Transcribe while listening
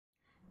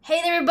Hey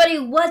there everybody,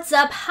 what's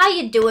up? How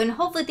you doing?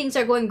 Hopefully things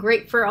are going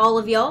great for all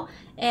of y'all.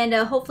 And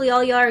hopefully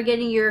all y'all are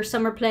getting your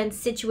summer plans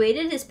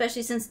situated,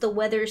 especially since the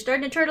weather is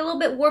starting to turn a little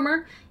bit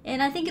warmer.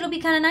 And I think it'll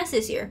be kind of nice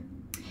this year.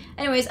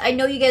 Anyways, I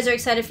know you guys are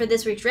excited for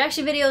this week's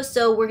reaction video,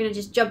 so we're going to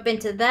just jump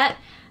into that.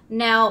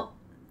 Now,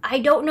 I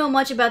don't know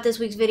much about this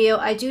week's video.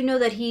 I do know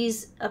that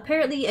he's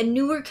apparently a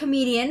newer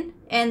comedian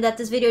and that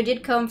this video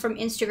did come from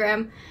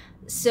Instagram.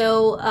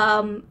 So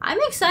I'm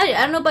excited.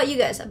 I don't know about you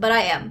guys, but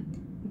I am.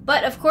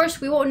 But of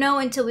course, we won't know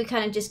until we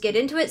kind of just get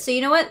into it. So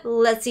you know what?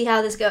 Let's see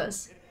how this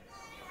goes.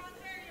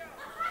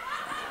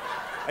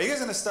 Are you guys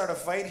gonna start a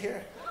fight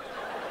here?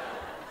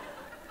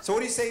 So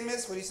what are you saying,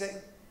 miss? What are you saying?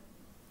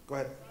 Go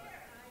ahead.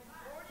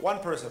 One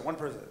person.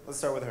 Let's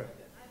start with her.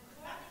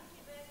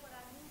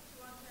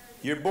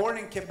 You're born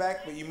in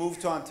Quebec, but you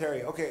moved to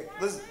Ontario. Okay,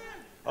 listen.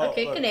 Oh,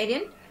 okay, look.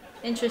 Canadian.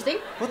 Interesting.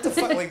 What the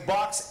fuck? Like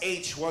box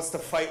H wants to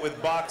fight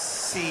with box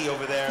C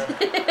over there.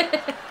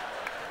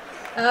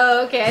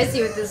 Oh, okay, I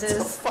see what this is.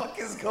 What the fuck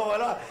is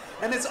going on?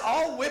 And it's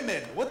all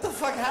women. What the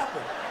fuck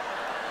happened?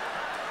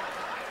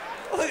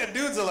 Well, the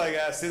dudes are like,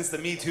 since the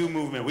Me Too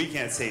movement, we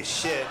can't say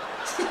shit.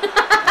 Sit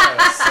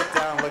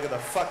down, look at the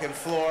fucking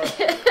floor,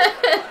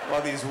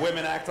 while these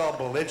women act all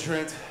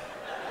belligerent.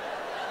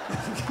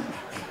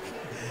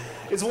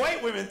 It's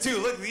white women too.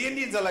 Look, the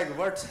Indians are like,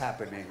 what's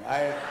happening?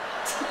 I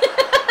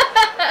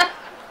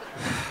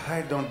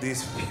don't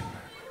these people.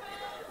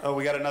 Oh,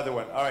 we got another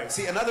one. All right,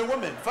 see, another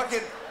woman. Fucking.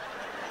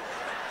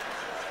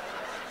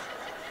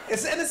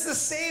 And it's the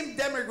same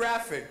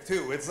demographic,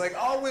 too. It's like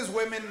always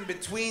women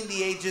between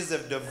the ages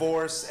of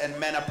divorce and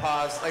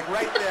menopause. Like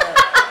right there.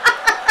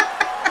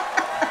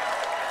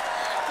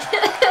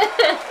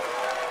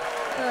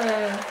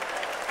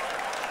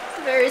 It's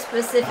a very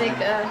specific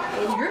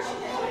age group.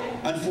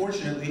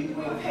 Unfortunately,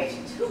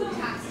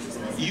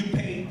 you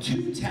pay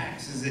 2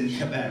 taxes in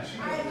Quebec.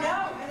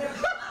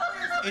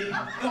 It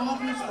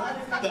bothers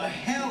the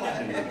hell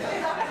out of me.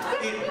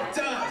 It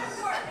does.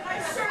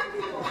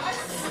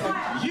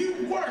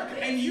 You work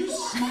and you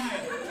smile.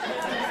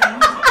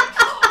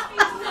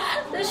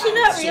 Does she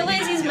not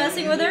realize he's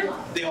messing with her?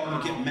 They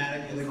all get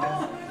mad at you like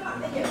that.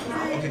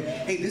 Okay.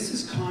 Hey, this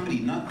is comedy,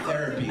 not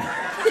therapy.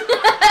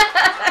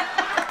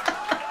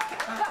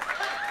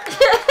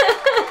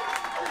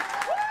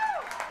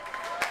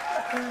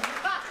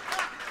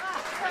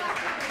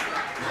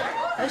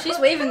 Oh, she's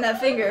waving that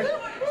finger.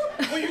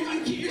 Well,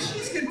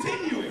 she's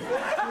continuing.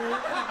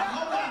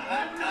 Hold on.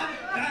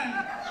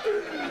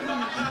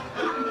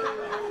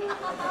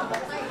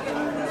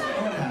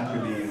 What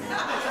happened to you?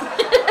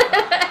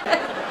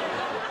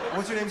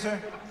 What's your name, sir?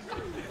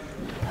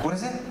 What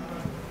is it?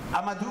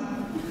 Amadou?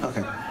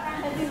 Okay.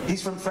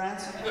 He's from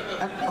France?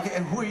 Okay,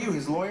 and who are you,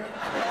 his lawyer?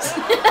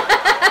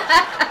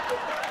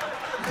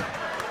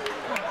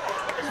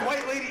 This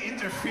white lady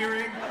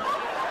interfering.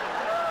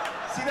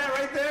 See that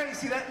right there? You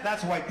see that?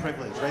 That's white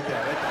privilege, right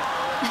there, right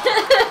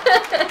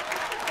there.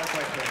 That's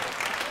white privilege.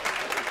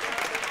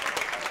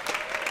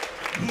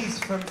 He's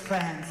from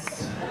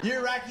France. You're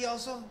Iraqi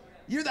also?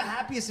 You're the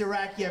happiest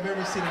Iraqi I've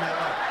ever seen in my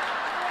life.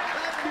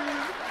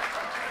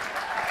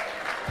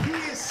 He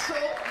is so,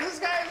 this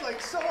guy is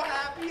like so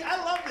happy. I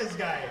love this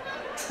guy.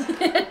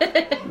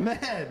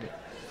 Man.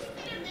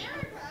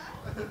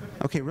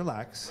 Okay,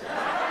 relax.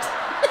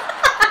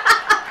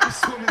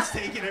 This woman's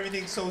taking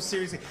everything so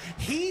seriously.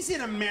 He's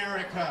in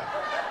America.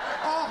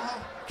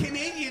 Oh,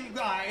 Canadian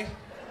guy.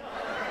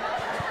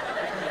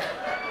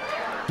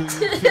 Do you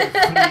feel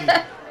free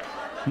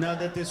now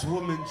that this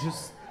woman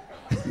just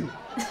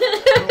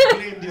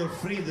proclaimed your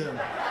freedom?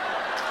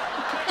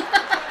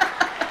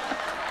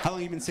 How long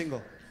have you been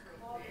single?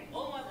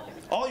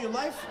 All your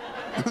life?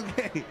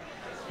 Okay.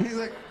 He's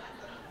like,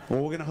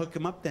 well, we're gonna hook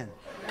him up then.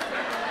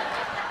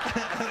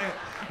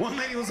 One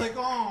lady was like,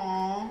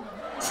 "Aww,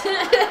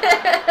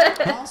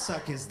 I'll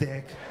suck his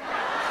dick."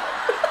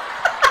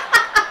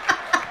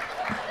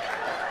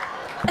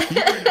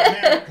 You're in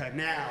America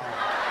now.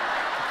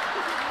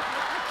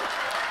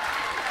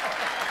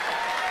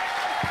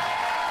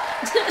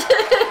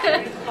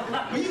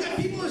 Well,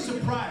 people are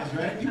surprised,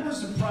 right? People are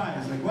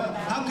surprised. Like, well,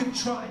 how could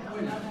Trump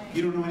win?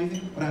 You don't know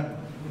anything? What happened?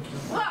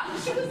 Well,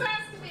 she was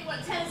asking me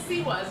what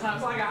Tennessee was, and I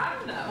was like, I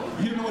don't know.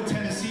 You don't know what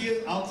Tennessee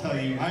is? I'll tell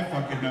you. I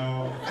fucking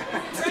know.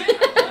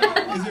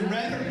 Is it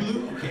red or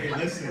blue? Okay,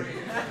 listen.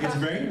 It's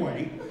very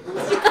white.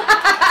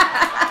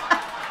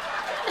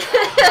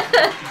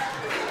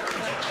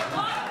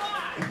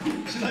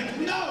 She's like,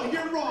 no,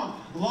 you're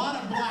wrong. A lot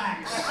of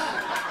blacks.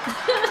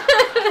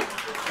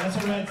 That's a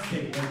red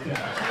state right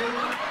there.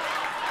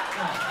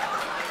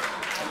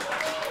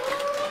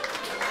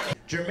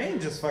 Jermaine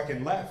just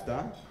fucking left,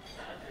 huh?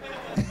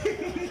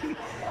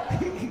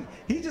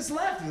 He just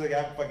left. He's like,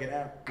 I'm fucking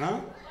out.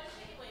 Huh?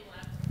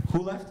 Who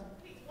left?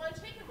 One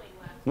chicken wing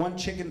left. One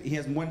chicken, he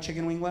has one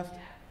chicken wing left?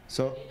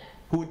 So,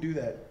 who would do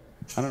that?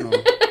 I don't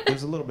know.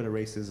 There's a little bit of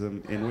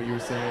racism in what you were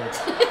saying.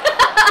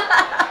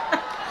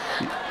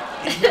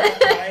 You got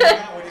quiet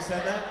now when you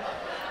said that?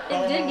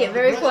 It did get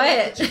very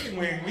quiet. Chicken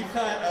wing. We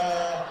thought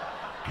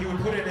he would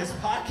put it in his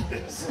pocket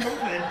or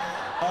something.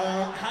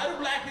 How do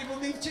black people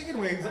leave chicken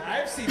wings?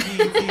 I've seen BET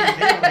and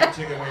they don't leave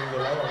chicken wings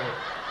at all.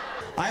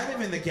 I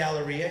live in the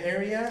Galleria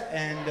area,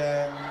 and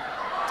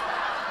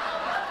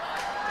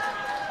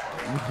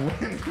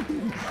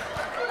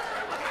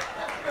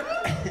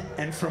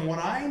and from what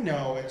I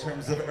know in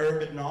terms of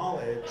urban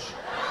knowledge,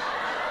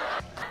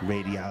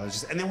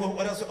 radiologist, and then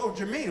what else? Oh,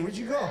 Jermaine, where'd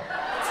you go?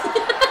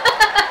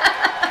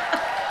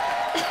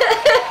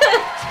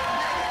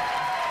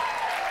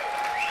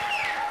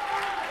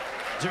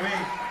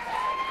 Jermaine,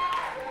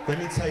 let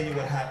me tell you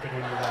what happened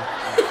when you left.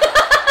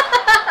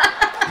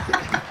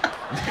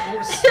 There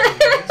was some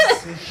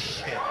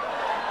racist shit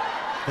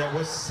that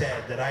was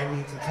said that I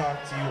need to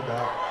talk to you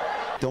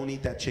about. Don't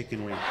eat that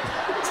chicken wing.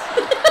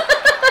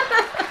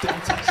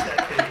 Don't touch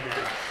that thing,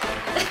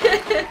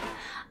 man.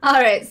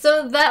 Alright,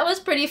 so that was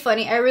pretty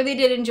funny. I really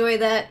did enjoy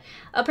that.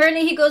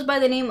 Apparently he goes by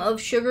the name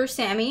of Sugar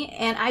Sammy,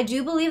 and I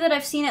do believe that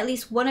I've seen at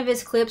least one of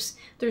his clips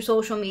through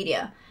social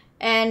media.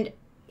 And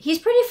he's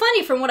pretty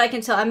funny from what I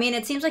can tell. I mean,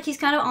 it seems like he's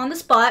kind of on the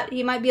spot.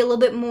 He might be a little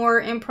bit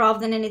more improv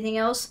than anything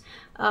else.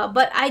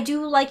 But I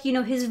do like, you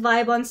know, his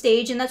vibe on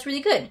stage, and that's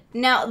really good.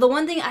 Now, the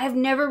one thing I've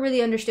never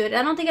really understood,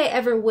 I don't think I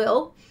ever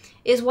will,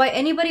 is why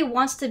anybody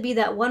wants to be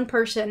that one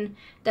person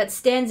that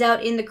stands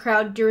out in the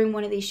crowd during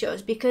one of these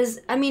shows.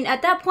 Because, I mean,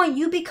 at that point,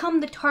 you become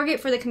the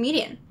target for the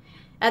comedian.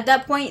 At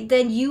that point,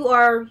 then you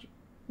are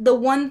the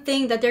one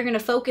thing that they're going to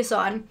focus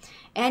on,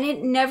 and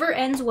it never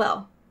ends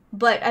well.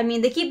 But, I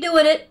mean, they keep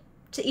doing it.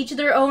 To each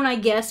their own, I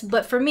guess.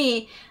 But for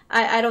me,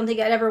 I don't think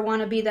I'd ever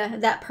want to be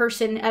that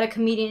person at a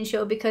comedian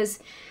show, because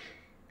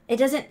it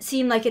doesn't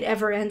seem like it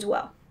ever ends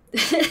well.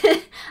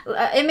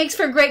 It makes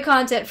for great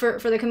content for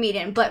the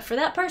comedian, but for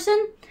that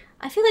person,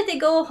 I feel like they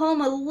go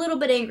home a little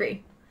bit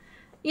angry.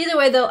 Either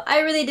way, though, I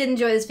really did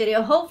enjoy this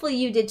video. Hopefully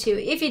you did too.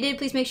 If you did,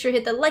 please make sure to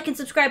hit the like and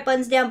subscribe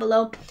buttons down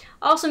below.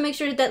 Also, make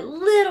sure to hit that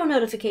little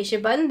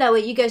notification button. That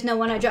way you guys know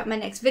when I drop my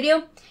next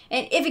video.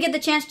 And if you get the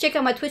chance, check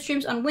out my Twitch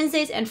streams on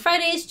Wednesdays and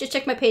Fridays. Just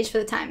check my page for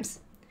the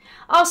times.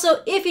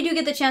 Also, if you do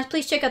get the chance,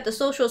 please check out the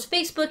socials,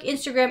 Facebook,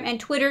 Instagram, and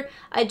Twitter.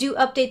 I do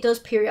update those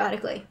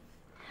periodically.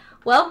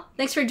 Well,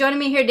 thanks for joining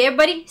me here today,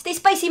 everybody. Stay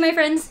spicy, my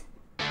friends.